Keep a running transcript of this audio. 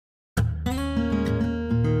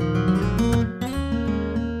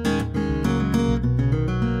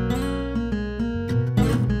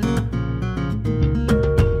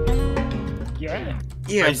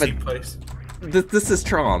Yeah, but place. This is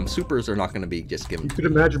TROM. Supers are not going to be just given. You could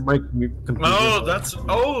imagine Mike.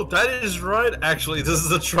 That is right. Actually, this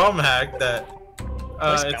is a TROM hack that.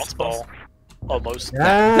 Bounce ball. Almost.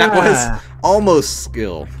 Yeah. That was almost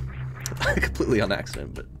skill. Completely on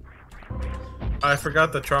accident, but. I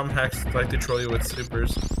forgot the TROM hacks like to troll you with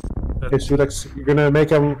supers. Okay, so you're gonna make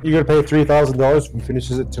him. You're gonna pay $3,000 if he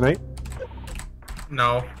finishes it tonight.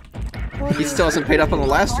 No. He still hasn't paid up on the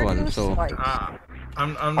last one, so.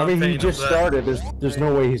 I'm not I mean, he paying just that. started. There's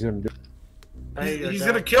no way he's gonna do it. He's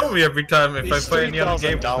gonna kill me every time if I play any other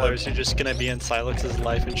game. $3,000. You're just gonna be in Silex's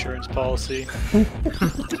life insurance policy.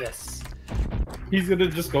 Yes. He's gonna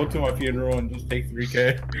just go to my funeral and just take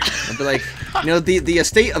 3K. I'll be like, you know, the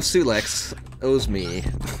estate of Sulex owes me.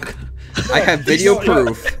 I have video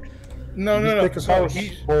proof. No.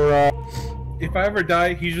 If I ever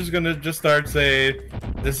die, he's just gonna start saying,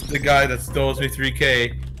 "This is the guy that stole me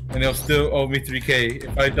 3K, and he'll still owe me 3K.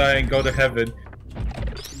 If I die and go to heaven,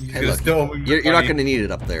 he's gonna still owe me you're not gonna need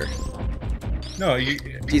it up there. No,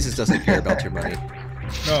 Jesus doesn't care about your money.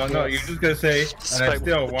 No, you're just gonna say, and I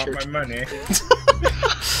still want my money.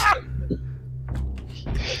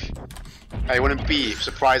 I wouldn't be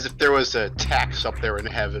surprised if there was a tax up there in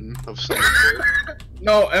heaven of some sort.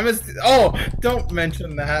 No, MST. Oh, don't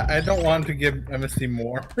mention that. I don't want to give MST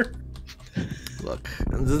more. Look,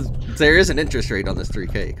 there is an interest rate on this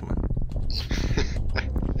 3K. Come on.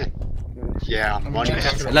 Yeah, money.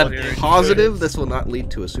 And I'm positive this will not lead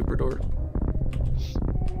to a super door.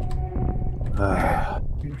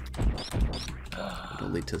 It'll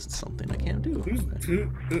lead to something I can't do.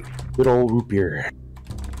 Good old root beer.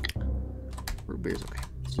 Root beer's okay.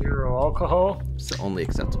 0 alcohol. It's the only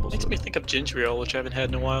acceptable. Makes me think of ginger ale, which I haven't had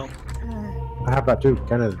in a while. I have that too.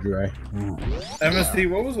 Kind of dry. MST,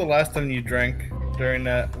 what was the last time you drank during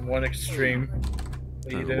that one extreme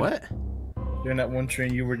that you did? What? During that one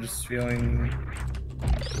stream, you were just feeling.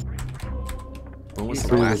 When was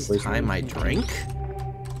the last time I drank?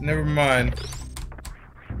 Never mind.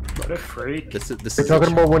 What a freak. This You're is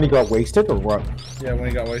talking about when he got wasted or what? Yeah, when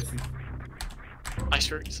he got wasted. Ice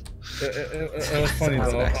rings. It was funny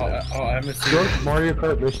though. MST. Drunk Mario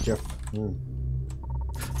Kart mischief.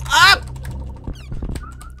 Ah!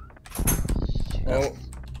 Oh.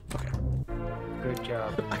 Good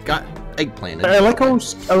job. I got eggplant. I like how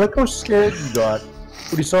scared you got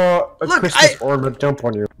when you saw a Christmas ornament jump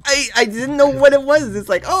on you. I didn't know what it was. It's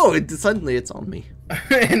like, oh, suddenly it's on me.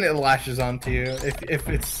 And it lashes onto you. If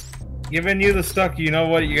it's giving you the stuck, you know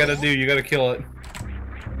what you gotta do. You gotta kill it.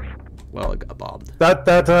 Well, I got bobbed.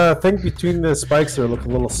 That thing between the spikes there look a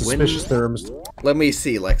little suspicious there. Let me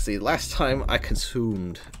see, Lexi. Last time I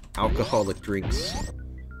consumed alcoholic drinks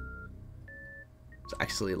was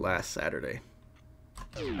actually last Saturday.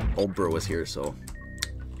 Old bro was here, so.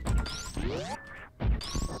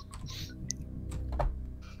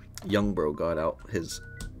 Young bro got out his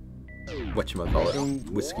whatchamacallit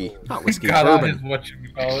whiskey. Not whiskey, Got out his bourbon.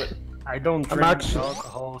 whatchamacallit. I don't drink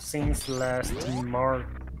alcohol since last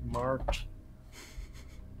March.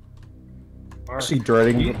 Actually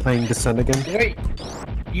dreading playing Descent again. Wait,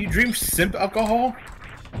 you drink simp alcohol?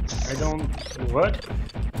 I don't. What?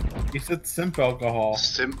 You said simp alcohol.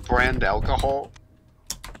 Simp brand alcohol?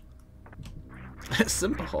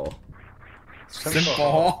 Simple.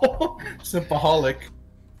 Simpahol? Simpaholic.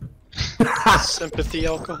 Sympathy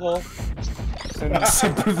alcohol.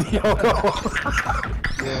 Sympathy alcohol.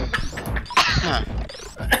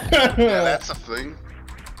 Yeah, that's a thing.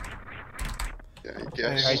 Yeah, I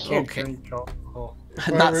guess. I can't Okay. drink alcohol.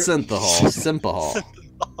 Not synthahol, Simpahol.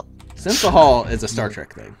 Simpahol is a Star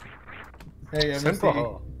Trek thing. Hey, MST,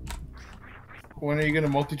 Alcohol. when are you gonna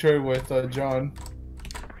multi-trade with John?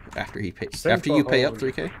 After you pay up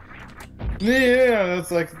 3K. Yeah,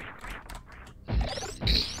 that's like...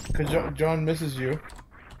 Cause John misses you.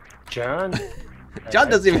 John? John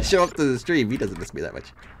doesn't even show up to the stream. He doesn't miss me that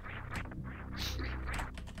much.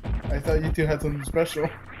 I thought you two had something special.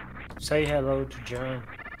 Say hello to John.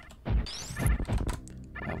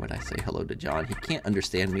 Why would I say hello to John? He can't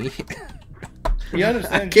understand me. He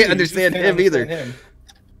understands I you, can't you understand just him either. him.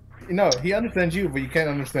 No, he understands you, but you can't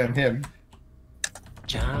understand him.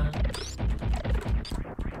 John?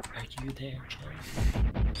 Are you there, John?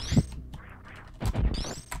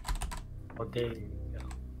 Oh, there you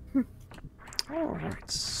go. Alright,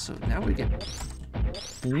 so now we get...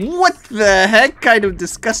 What the heck kind of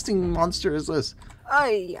disgusting monster is this?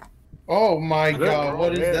 Oh my god,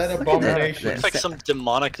 what is that Look at abomination? Looks like some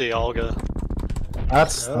demonic Dialga.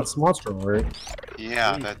 That's monster, right?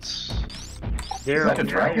 Yeah, that's... They're that a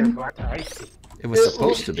dragon? I see. It was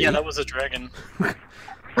supposed to be. Yeah, that was a dragon.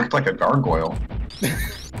 Looked like a gargoyle.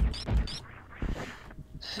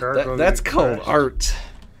 That's called art.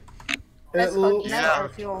 That's called metal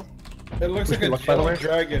fuel. It looks like a jello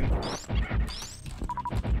dragon.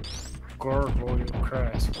 Gargoyle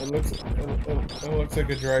crash. It looks like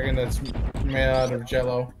a dragon that's made out of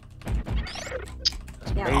jello.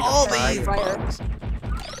 Yeah, All that's fire.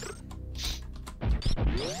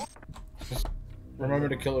 Just remember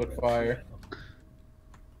to kill it with fire.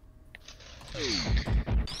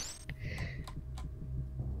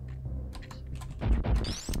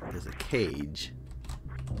 There's a cage.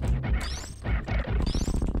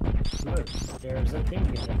 Look, there's a thing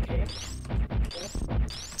in the cage.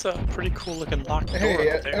 It's a pretty cool looking locked door Hey,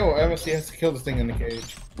 up there. oh, MSC has to kill this thing in the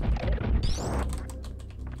cage.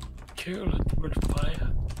 Kill it with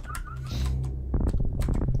fire.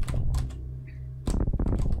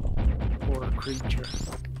 Poor creature.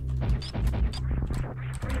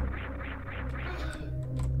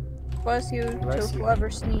 Bless you to whoever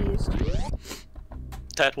sneezed.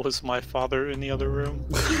 That was my father in the other room.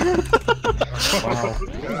 Wow.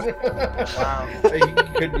 Wow. He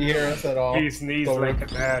couldn't hear us at all. He sneezed like a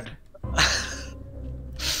dad.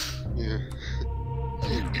 Yeah.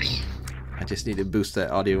 I just need to boost that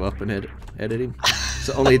audio up in editing. It's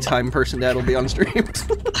the only time person dad will be on stream.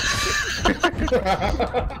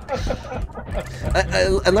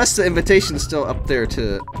 Unless the invitation's still up there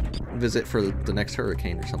to visit for the next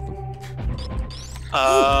hurricane or something.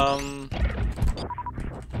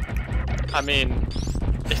 I mean,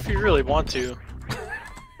 if you really want to.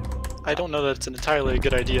 I don't know that it's an entirely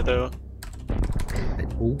good idea, though.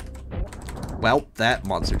 Ooh. Well, that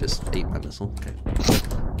monster just ate my missile. Okay.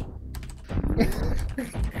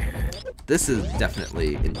 This is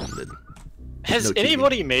definitely intended. Has No cheating.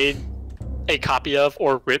 anybody made a copy of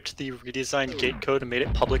or ripped the redesigned gate code and made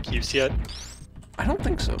it public use yet? I don't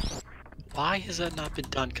think so. Why has that not been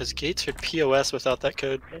done? Because gates are POS without that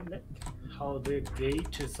code. And look how the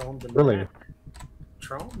gate is on the Really? map.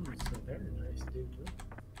 TROM is a very nice dude.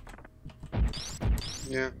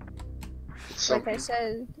 Yeah. It's Like I something.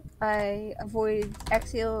 said, I avoid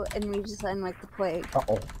XELIA and redesign like the plague.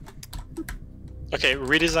 Uh-oh. Okay,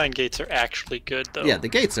 redesigned gates are actually good, though. Yeah, the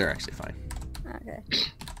gates are actually fine. Okay.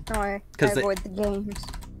 Don't worry, I 'Cause they- avoid the games.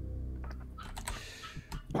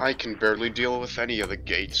 I can barely deal with any of the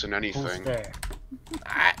gates and Who's anything. there?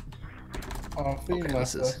 Ah, Oh, Fiend Okay,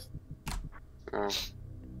 left this is- us. Oh.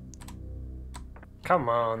 Come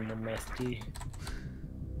on, the Misty.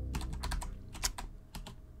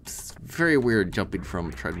 it's very weird jumping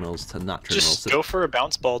from treadmills to not treadmills. Just go for a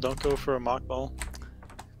bounce ball, don't go for a mock ball.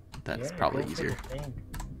 That's Yeah, probably go for easier. the thing.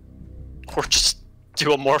 Or just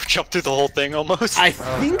do a morph jump through the whole thing almost. I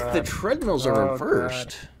Oh, think the God. treadmills are Oh,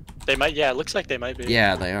 reversed. They might, yeah, it looks like they might be.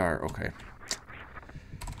 Yeah, they are. Okay.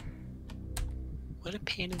 What a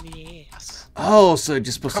pain in the ass. Oh, so you're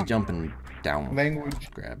just supposed to jump and down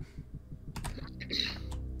Language. grab.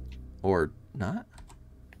 Or not?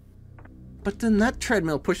 But then that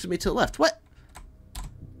treadmill pushes me to the left. What?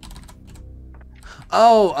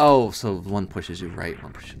 Oh, so one pushes you right,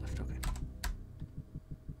 one pushes you left. Okay.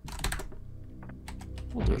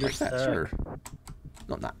 We'll do it You're like that, stuck. sure.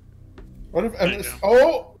 No, not. What if There you MS? go.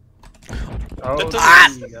 Oh! Oh, That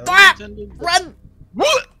Ah! there you go. Ah! Run!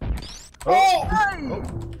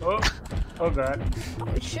 Oh! Oh, oh god.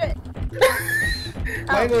 Oh shit!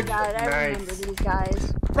 Oh Language. god, I remember Nice. these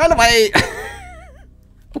guys. Run away!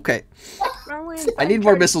 Okay. Run away and I find need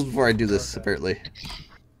more Jordan. missiles before I do this, apparently.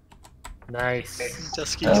 Nice.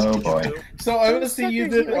 Just keep Oh, boy. So I want to see you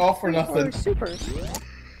did it all for nothing. Supers.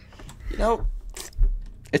 You know,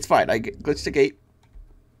 it's fine. I glitched the gate.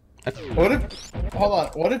 What if? Hold on.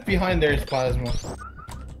 What if behind there is plasma?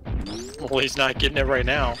 Well, he's not getting it right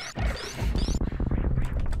now.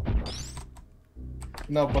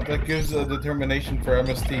 No, but that gives a determination for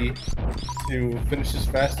MST to finish this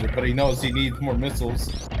faster. But he knows he needs more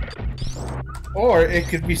missiles. Or it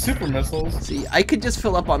could be super missiles. See, I could just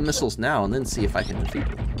fill up on missiles now and then see if I can defeat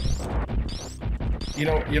them.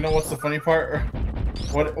 You know what's the funny part?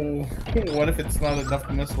 What if it's not enough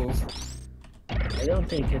missiles? I don't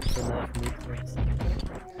think it's enough meters.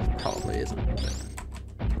 Probably isn't.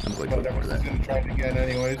 But I'm going to But go for I'm that. gonna try it again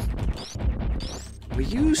anyways. Will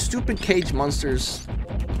you stupid cage monsters?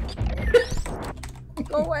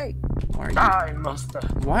 Go away. I must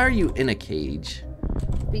have. Why are you in a cage?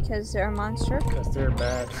 Because they're a monster. Because they're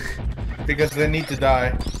bad. Because they need to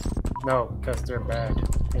die. No, because they're bad.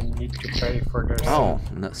 And need to pay for their Oh,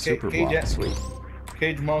 not super Cage- block. Sweet.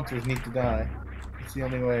 Cage monsters need to die. It's the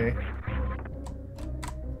only way.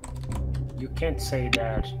 You can't say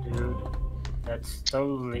that, dude. That's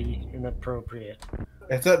totally inappropriate.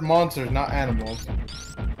 It's at monsters, not animals.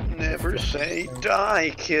 Never say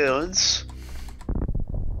die, kids.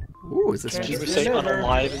 Oh, is this Can't Should we just... say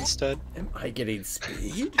unalive instead? Am I getting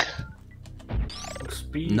speed?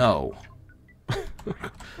 Speed. No. I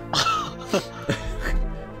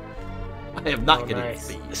am not Oh, getting nice.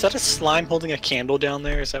 speed. Is that a slime holding a candle down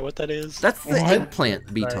there? Is that what that is? That's the What?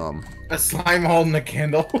 eggplant, B-Tom. A slime holding a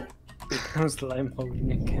candle. Slime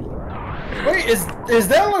holding a candle. Wait, is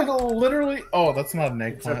that like literally? Oh, that's not an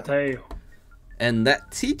It's a eggplant. tail. And that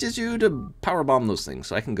teaches you to power bomb those things,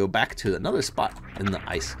 so I can go back to another spot in the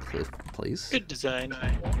ice cliff, please. Good design.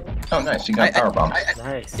 Oh, nice. You got power bomb.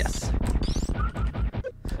 Nice. Yes.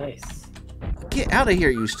 Nice. Get out of here,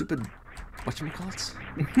 you stupid... Whatchamacallits?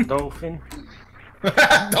 Dolphin.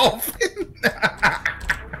 Dolphin.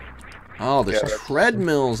 Oh, there's Yeah,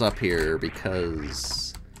 treadmills up here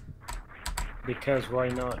because... Because why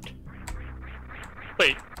not?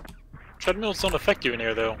 Wait, treadmills don't affect you in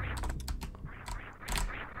here though.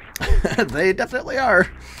 They definitely are.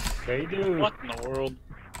 They do. What in the world?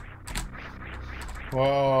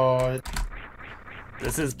 Whoa.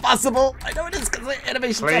 This is possible. I know it is because the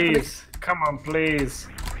animation's happening. Please. Come on, please.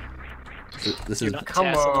 This You're is... not Come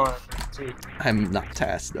tasked on. enough. See, I'm not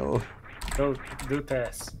tasked, no. do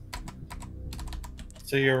this.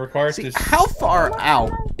 So you're required See, to. how far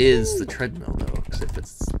out is the treadmill, though? Because if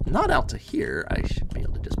it's not out to here, I should be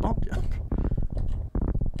able to just bump jump.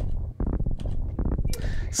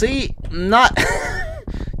 See, not...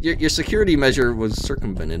 your security measure was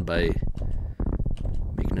circumvented by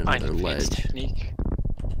making I another know ledge. technique.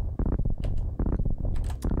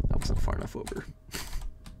 That wasn't far enough over.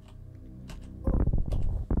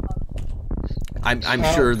 I'm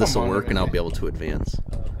Oh, sure this will come on, work and I'll man. be able to advance.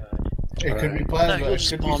 It could be Now plasma. you'll It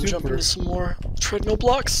just could be bomb jump super. into some more treadmill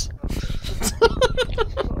blocks.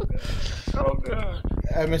 Oh god.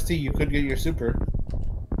 MST, you could get your super.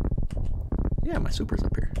 Yeah, my super's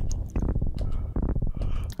up here.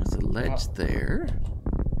 There's a ledge there.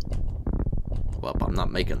 Well, I'm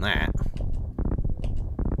not making that.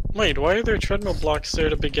 Wait, why are there treadmill blocks there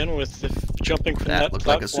to begin with if jumping from That that looked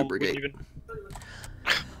like a platform super wouldn't gate.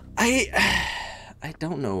 even... I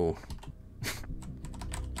don't know.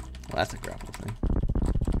 Well, that's a grapple thing.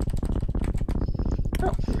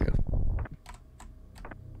 Oh, there we go.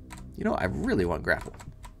 You know, I really want grapple.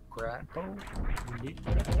 Grapple.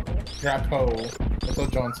 Grappo. That's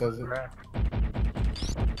what John says it.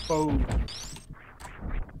 Oh.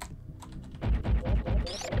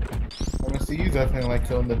 MST, you definitely like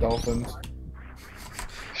killing the dolphins.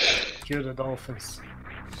 Kill the dolphins.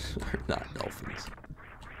 We're not dolphins.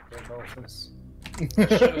 The dolphins.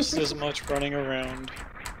 Just as much running around.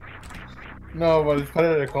 No, but it's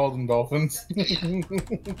better to call them dolphins.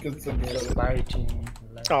 'Cause Yes, biting.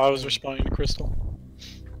 Oh, I was responding to Crystal.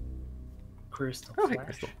 Crystal Oh, hey, Flash.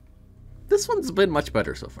 Crystal. This one's been much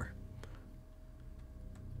better so far.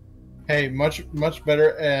 Hey, much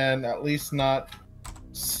better, and at least not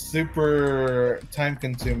super time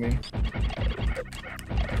consuming.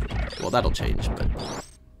 Well, that'll change, but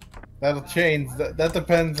That'll change. That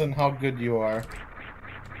depends on how good you are,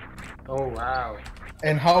 Oh wow.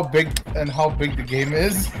 and how big the game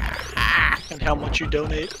is. And how much you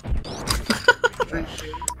donate.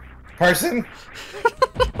 Person.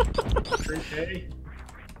 3K?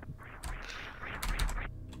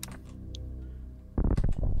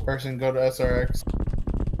 Person, go to SRX.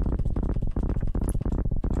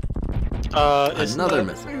 Isn't another that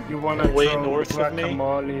missile. You wanna Way throw north of me?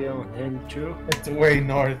 guacamole on him too? It's way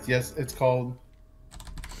north. Yes, it's called.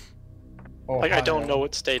 Like, I don't Ohio. know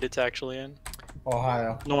what state it's actually in.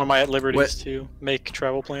 Ohio. Nor am I at liberties What? to make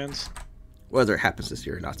travel plans. Whether it happens this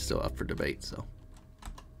year or not, still up for debate. So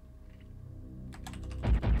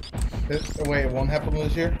Wait, it won't happen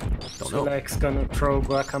this year? don't know. Sellect's gonna throw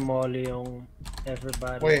guacamole on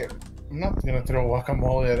everybody. Wait, I'm not gonna throw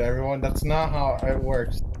guacamole at everyone. That's not how it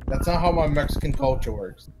works. That's not how my Mexican culture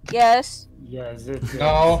works. Yes. Yes, it is.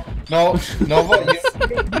 No, but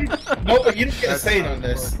you don't get a say on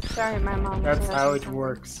this. Sorry, my mom. was That's how it asking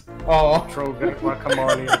works. Oh, Throw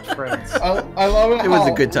guacamole at friends. I love it. It was a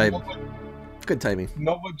how good time. Good timing.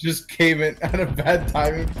 Nova just came in at a bad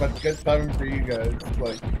timing, but good timing for you guys.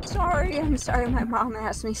 Like, something. Sorry, I'm sorry. My mom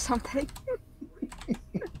asked me something.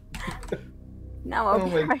 Now I'll Oh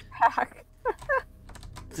be my- right back.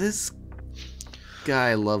 This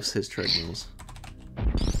guy loves his treadmills.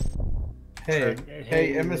 hey,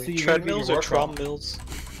 MSC, you gotta get Treadmills your or work trom on. mills?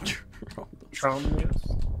 Trom news?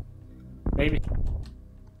 Maybe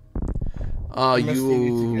MSC needs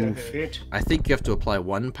to You... get- fit. I think you have to apply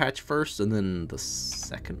one patch first and then the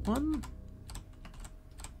second one?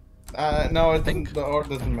 No, it doesn't, the order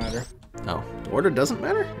doesn't matter. No. The order doesn't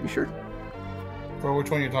matter? You sure? For which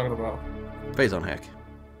one you're talking about? Phase on hack.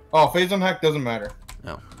 Oh, phase on hack doesn't matter.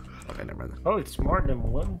 Oh. Okay, never mind. Oh, it's more than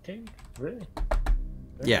one thing? Really?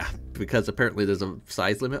 Yeah, because apparently there's a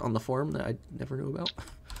size limit on the forum that I never knew about.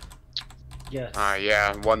 Yes.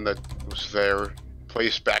 Yeah, one that was there,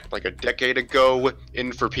 placed back like a decade ago,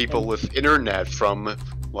 in for people with internet from,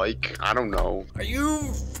 like, I don't know. Are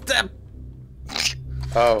you...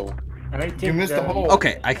 Oh. And I think You missed the hole.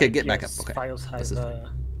 Okay, I could get back up. Okay. Files have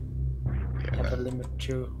a limit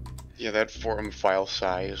too. Yeah, that forum file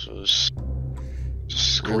size was...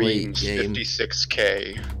 Great Screams game.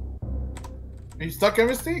 56K. Are you stuck,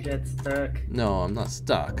 MST? Get stuck. No, I'm not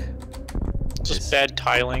stuck. Just bad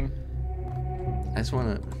tiling. I just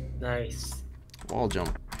want to Nice. wall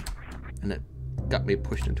jump, and it got me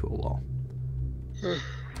pushed into a wall.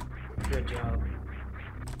 Good job.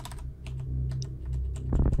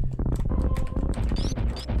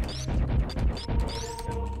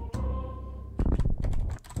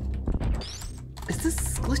 Is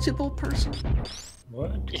this glitchable person?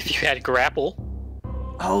 What? If you had grapple,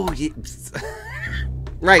 Oh, yes.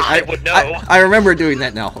 Right. I would know. I remember doing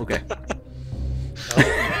that now. Okay.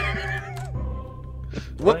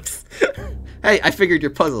 Whoops. Hey, I figured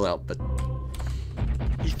your puzzle out, but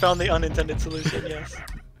you found the unintended solution. Yes.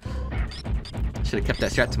 should have kept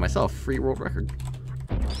that strat to myself. Free world record.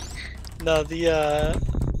 No, the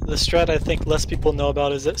strat I think less people know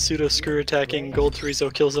about is that pseudo screw attacking Gold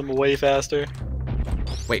Chorizo kills them way faster.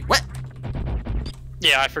 Wait, what?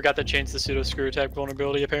 Yeah, I forgot to change the pseudo screw attack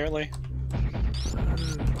vulnerability apparently.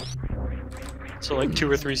 So like 2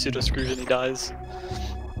 or 3 pseudo screws and he dies.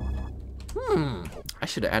 I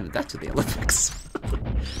should have added that to the Olympics.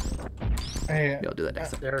 Hey, Yeah, I'll do that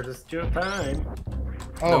next time. There's still time.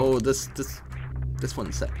 oh, No, this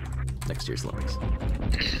one's set. Next year's Olympics.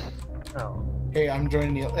 Oh, hey, I'm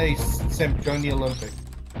joining the. Hey, Simp, join the Olympics.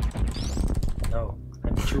 no.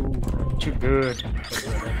 I'm too good.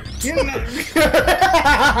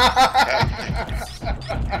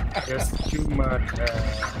 Just too much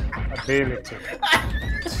ability.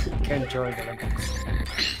 Can't join the Olympics.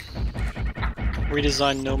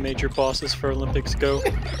 Redesign no major bosses for Olympics Go.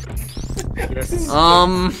 Yes.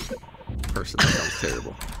 Person, that sounds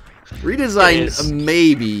terrible. Redesign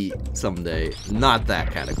maybe someday, not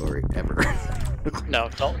that category ever. No,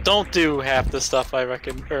 don't do half the stuff I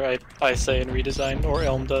reckon or I say in redesign or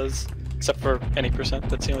Elm does, except for any percent.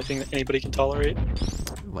 That's the only thing that anybody can tolerate.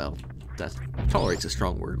 Well, that tolerate's a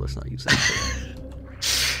strong word. Let's not use that.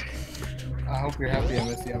 I hope you're happy,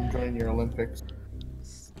 MST. I'm joining your Olympics.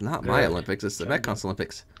 It's not my Olympics. It's the Metcons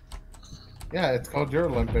Olympics. Yeah, it's called your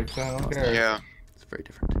Olympics. I don't care. Yeah. It's very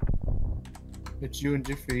different. It's you and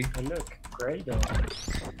Jiffy. And look, great though.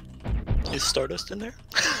 Is Stardust in there?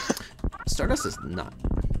 Stardust is not.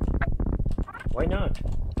 Why not?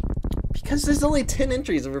 Because there's only 10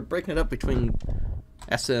 entries and we're breaking it up between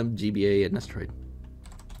SM, GBA, and Metroid.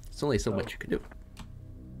 It's only so much you can do.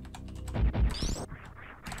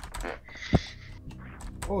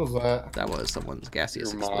 What was that? That was someone's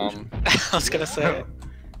gaseous Your mom. explosion. I was gonna say,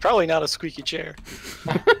 probably not a squeaky chair.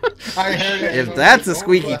 I heard it. If that's a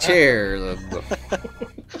squeaky chair,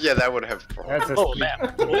 Yeah, that would have. That's a Oh speed.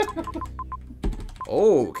 man!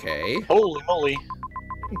 okay. Holy moly!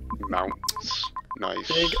 Mounts. Nice.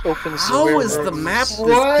 Big open How square is the roads. map this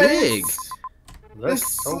What? big? Looks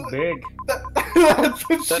This- so big. That's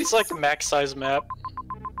what she That's like max size map.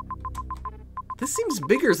 This seems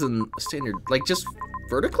bigger than standard, like just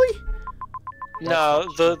vertically? No,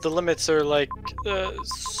 the limits are like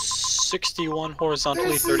 61 horizontally,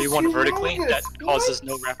 This is 31 vertically. That humongous. causes What?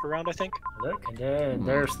 no wraparound, I think. Look, and then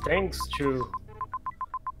there's things to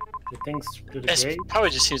the things to the It gate. probably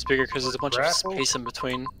just seems bigger because there's a bunch of Grapple? space in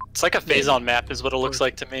between. It's like a phase-on map, is what it looks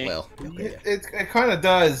like to me. Well, okay, yeah. It kind of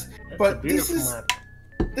does, That's a but this beautiful is map.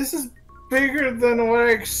 this is bigger than what I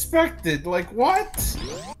expected. Like what?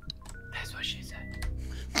 That's what she said.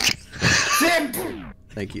 Simp!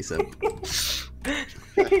 Thank you, Simp.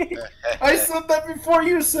 I said that before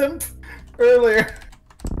you, Simp, earlier.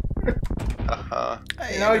 Uh-huh.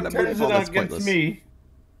 Hey, Now he I'm gonna turns move it on, on that's against pointless. me.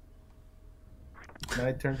 Now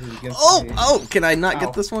he turns it against Oh, me. oh, can I not Ow.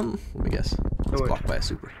 get this one? Let me guess. It's Do it. blocked by a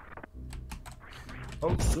super.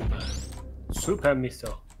 Oh, super. Super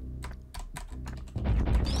missile.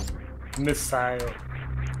 Missile.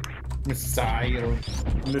 Messiah.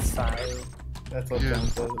 Missile. That's what John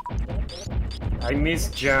says. I miss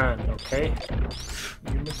John, okay?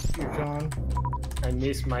 You miss your John. I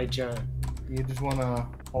miss my John. You just wanna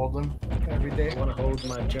hold him every day. I wanna hold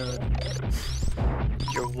my John.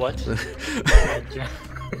 You're what? My John.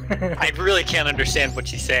 I really can't understand what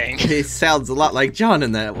she's saying. He sounds a lot like John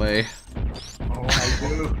in that way. Oh, I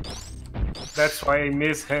do. That's why I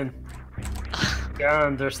miss him. John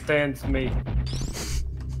understands me.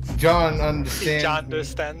 John understands. John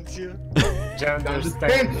understands you. John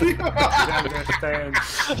understands. John understands.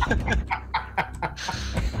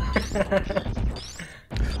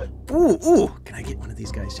 Ooh! Can I get one of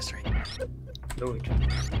these guys just right? Do it.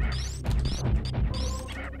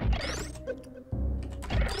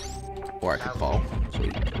 Or I could fall.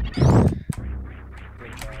 Sweet. Good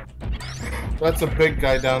job. That's a big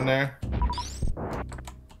guy down there.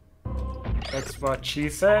 That's what she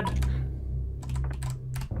said.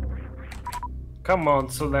 Come on,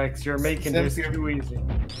 Sulex, you're making this too easy.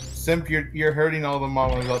 Simp, you're hurting all the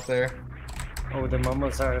mamas out there. Oh, the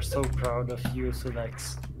mamas are so proud of you,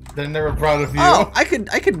 Sulex. They're never proud of you. Oh, I could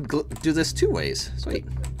do this 2 ways. Sweet.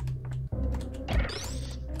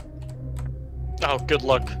 Oh, good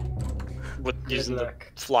luck with Good using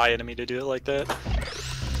luck. the fly enemy to do it like that.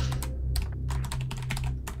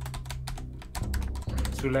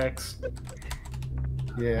 Sulex.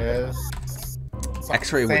 Yes.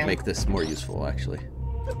 X-ray would make this more useful, actually.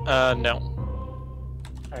 No.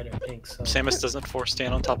 I don't think so. Samus doesn't force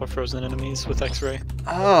stand on top of frozen enemies with X-ray.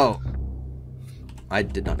 Oh! I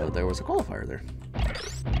did not know there was a qualifier there.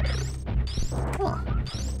 Huh.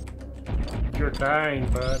 You're dying,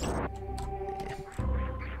 bud.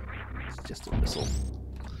 It's just a missile.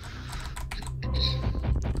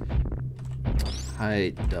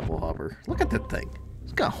 Hi, Devil Hopper. Look at that thing.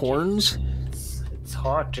 It's got horns. It's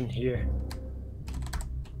hot in here.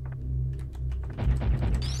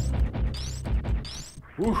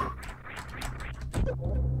 Woo.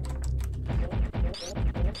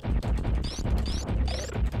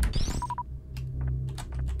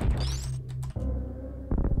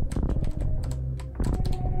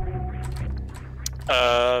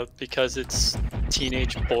 Because it's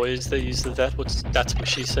teenage boys that use that's what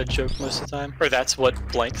she said joke most of the time. Or that's what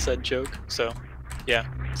blank said joke, so yeah.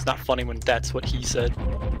 It's not funny when that's what he said.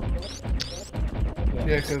 Yeah,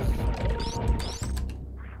 because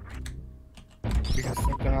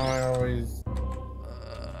something I always.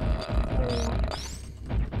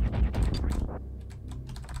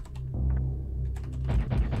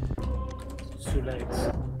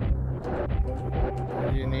 Sulex.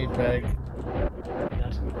 What do you need, bag?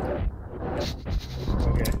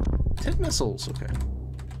 Okay. 10 missiles, okay.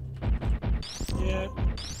 Yeah.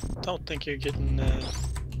 Don't think you're getting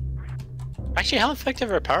Actually, how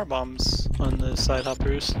effective are power bombs on the side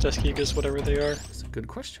hoppers, Tuskigas, whatever they are? That's a good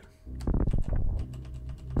question.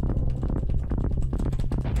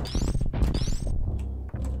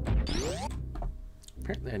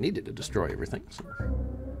 Apparently I needed to destroy everything, so...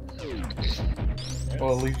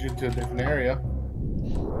 Well, it leads you to a different area.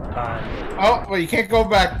 Oh, well, you can't go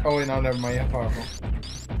back. Oh, wait, no, never mind. Yeah, powerful.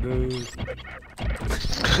 Boo.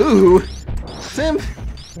 Ooh! Sim!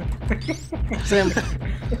 Sim!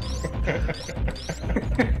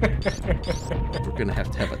 We're gonna have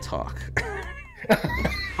to have a talk.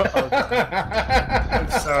 I'm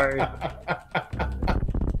sorry.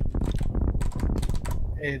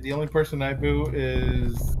 Hey, the only person I boo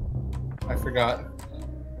is... I forgot.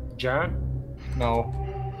 John? No.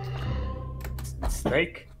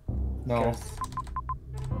 Snake? No. Yes.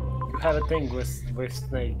 You have a thing with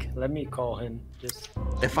Snake. Let me call him. Just.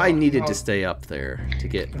 If I needed to stay up there to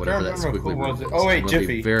get whatever that remember squiggly who was was, it. Oh, wait, I'm gonna be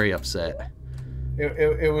Jiffy. very upset.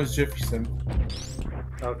 It was Jiffy Sim.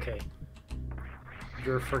 Okay.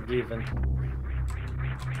 You're forgiven.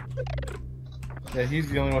 Yeah, he's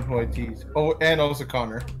the only one who I tease. Oh, and also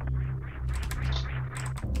Connor.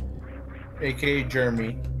 AKA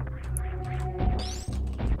Jeremy.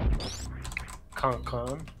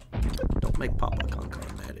 Con. Don't make Papa Con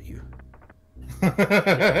mad at you.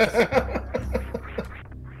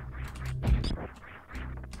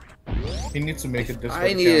 He needs to make it this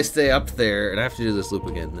way. I need to stay up there, and I have to do this loop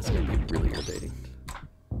again. That's gonna be really irritating.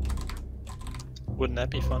 Wouldn't that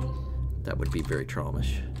be fun? That would be very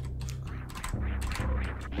traumish.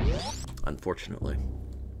 Unfortunately.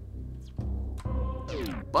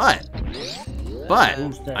 But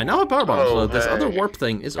I now have power bombs, so this other warp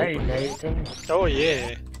thing is Hey, open. Nathan. Oh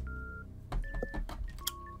yeah.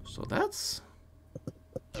 So that's...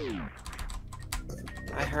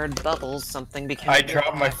 I heard bubbles, something became... I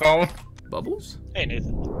dropped my phone. Bubbles? Hey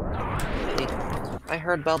Nathan. I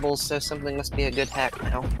heard bubbles, so something must be a good hack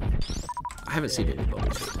now. I haven't seen any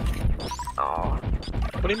bubbles yet. Aw.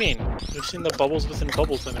 What do you mean? You've seen the bubbles within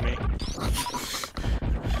bubbles enemy.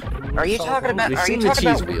 Are you talking about... We've Are you seen the talking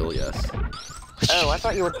cheese about... wheel, yes. Oh, I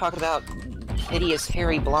thought you were talking about hideous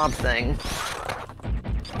hairy blob thing.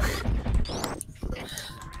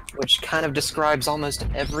 Which kind of describes almost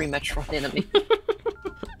every Metroid enemy.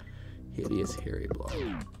 Hideous hairy blob.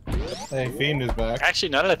 Hey, Fiend is back. Actually,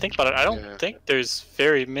 now that I think about it, I don't think there's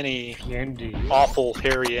very many Indeed. awful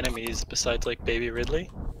hairy enemies besides like Baby Ridley.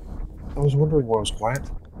 I was wondering what was quiet.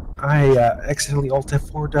 I accidentally alt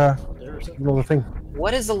F4'd another thing.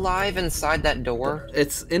 What is alive inside that door?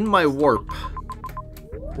 It's in my warp.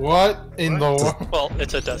 What in the world? Well,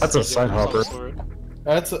 it's a dust. That's a side hopper.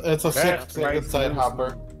 It's a six-sided side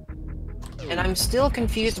hopper. And I'm still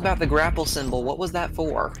confused about the grapple symbol. What was that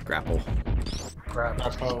for? Grapple.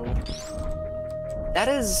 Grapple. That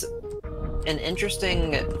is an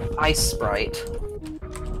interesting ice sprite.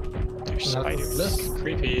 There's spiders.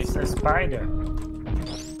 Creepy. It's a spider.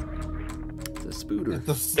 It's a spooter.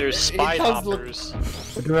 There's spide hoppers.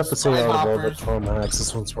 I do have to say, out of all the TROM hacks,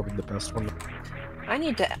 this one's probably the best one. I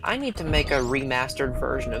need to make a remastered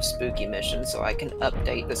version of Spooky Mission so I can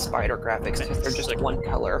update the spider graphics because they're just one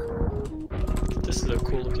color. This is a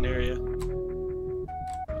cool looking area.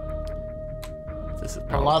 This is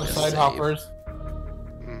A lot of side hoppers.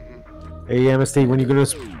 Hey, MST, when you gonna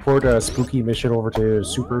support a Spooky Mission over to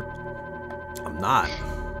Super? I'm not.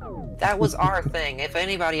 That was our thing. If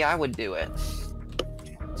anybody, I would do it.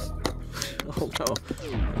 Oh no.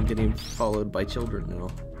 I'm getting followed by children now.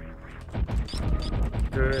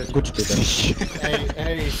 Good. Good to do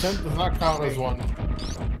Hey, Simp does not count as one.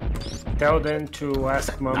 Tell them to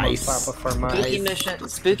ask Mama and Papa for money.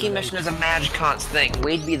 Spooky Mission is a MagCons thing.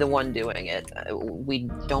 We'd be the one doing it. We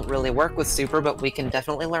don't really work with Super, but we can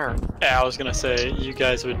definitely learn. Yeah, I was gonna say, you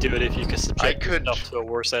guys would do it if you could subject yourself to a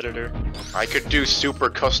worse editor. I could do super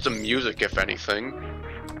custom music, if anything.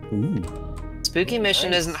 Ooh. Spooky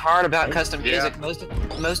Mission isn't hard about custom Yeah. music.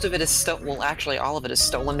 Most of it is well, actually, all of it is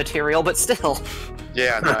stolen material, but still.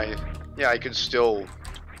 Yeah, and I could still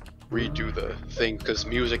redo the thing because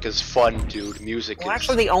music is fun, dude. Music. Well, is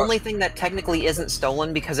actually, the only thing that technically isn't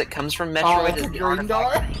stolen because it comes from Metroid is the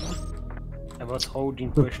artifact. I was holding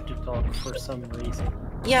push to talk for some reason.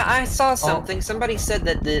 Yeah, I saw something. Somebody said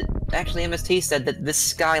that actually MST said that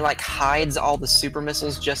this guy like hides all the super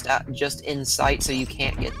missiles just in sight, so you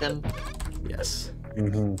can't get them. Yes.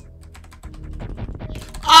 Mm-hmm.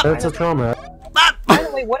 That's a TROM hack. By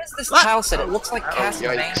the way, what is this house? It looks like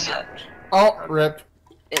Castlevania. Oh, rip.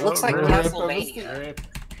 It looks like Castlevania.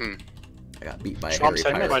 I got beat by a hairy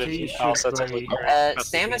pirate.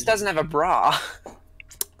 Samus doesn't have a bra.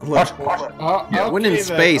 Look, yeah, when in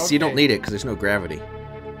space, you don't need it because there's no gravity.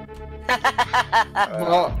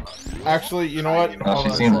 Well, actually, you know what? Well, she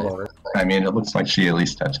seems. I mean, it looks like she at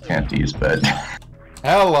least touched panties, but.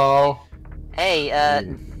 Hello. Hey,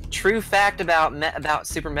 true fact about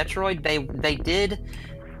Super Metroid,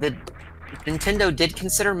 Nintendo did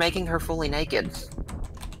consider making her fully naked.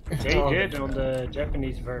 They did on the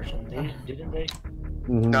Japanese version, didn't they?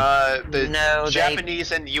 The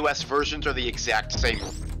Japanese and US versions are the exact same.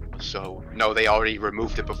 So, no, they already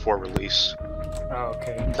removed it before release. Oh,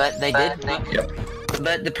 okay. But they did.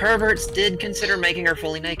 But the perverts did consider making her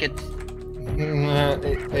fully naked.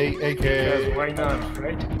 AKA. Why not,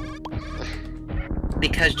 right?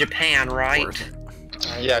 Because Japan, right?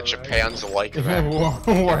 Yeah, Japan's like that.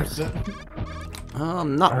 Worth it.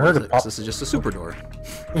 Not worth it, 'cause this is just a super door.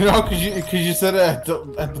 You know, cause you said it at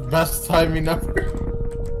the best timing ever.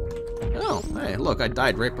 Oh, hey, look, I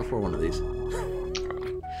died right before one of these.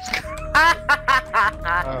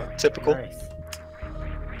 Typical. Nice.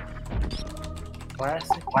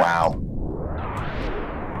 Classic. Wow.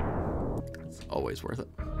 It's always worth it.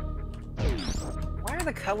 Why are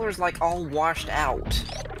the colors like all washed out?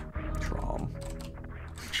 TROM.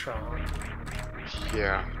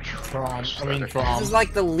 Yeah. TROM. This is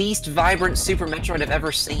like the least vibrant Super Metroid I've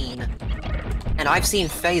ever seen. And I've seen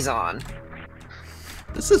Phazon.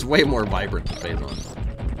 This is way more vibrant than Phazon.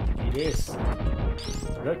 It is.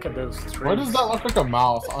 Look at those trees. Why does that look like a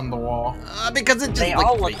mouth on the wall? Because it just They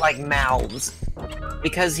all look like mouths.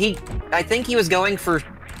 Because I think he was going for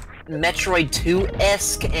Metroid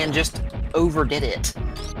 2-esque and just overdid it.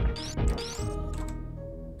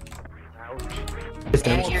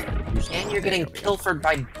 And you're getting pilfered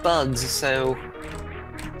by bugs, so...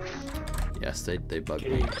 Yes, they bug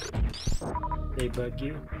me. They bug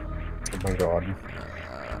you? Oh my god.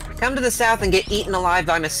 Come to the south and get eaten alive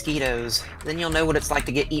by mosquitoes. Then you'll know what it's like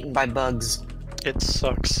to get eaten by bugs. It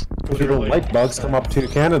sucks. If you don't like bugs, come up to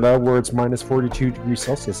Canada where it's minus 42 degrees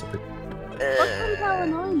Celsius.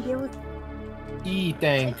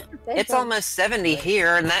 Thank. It's almost 70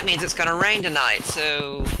 here, and that means it's gonna rain tonight,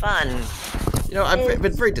 so fun. You know, I've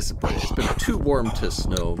been very disappointed. It's been too warm to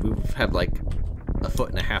snow. We've had like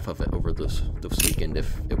 1.5 feet of it over this weekend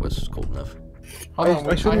if it was cold enough. I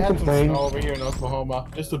shouldn't had complain. some snow over here in Oklahoma,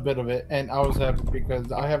 just a bit of it, and I was happy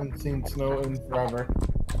because I haven't seen snow in forever.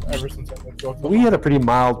 ever since I went to Oklahoma. We had a pretty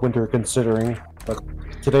mild winter considering, but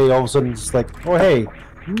today all of a sudden it's like, oh hey,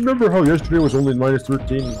 remember how yesterday was only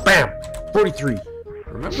 -13? Bam! 43.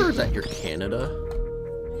 Remember that you're Canada?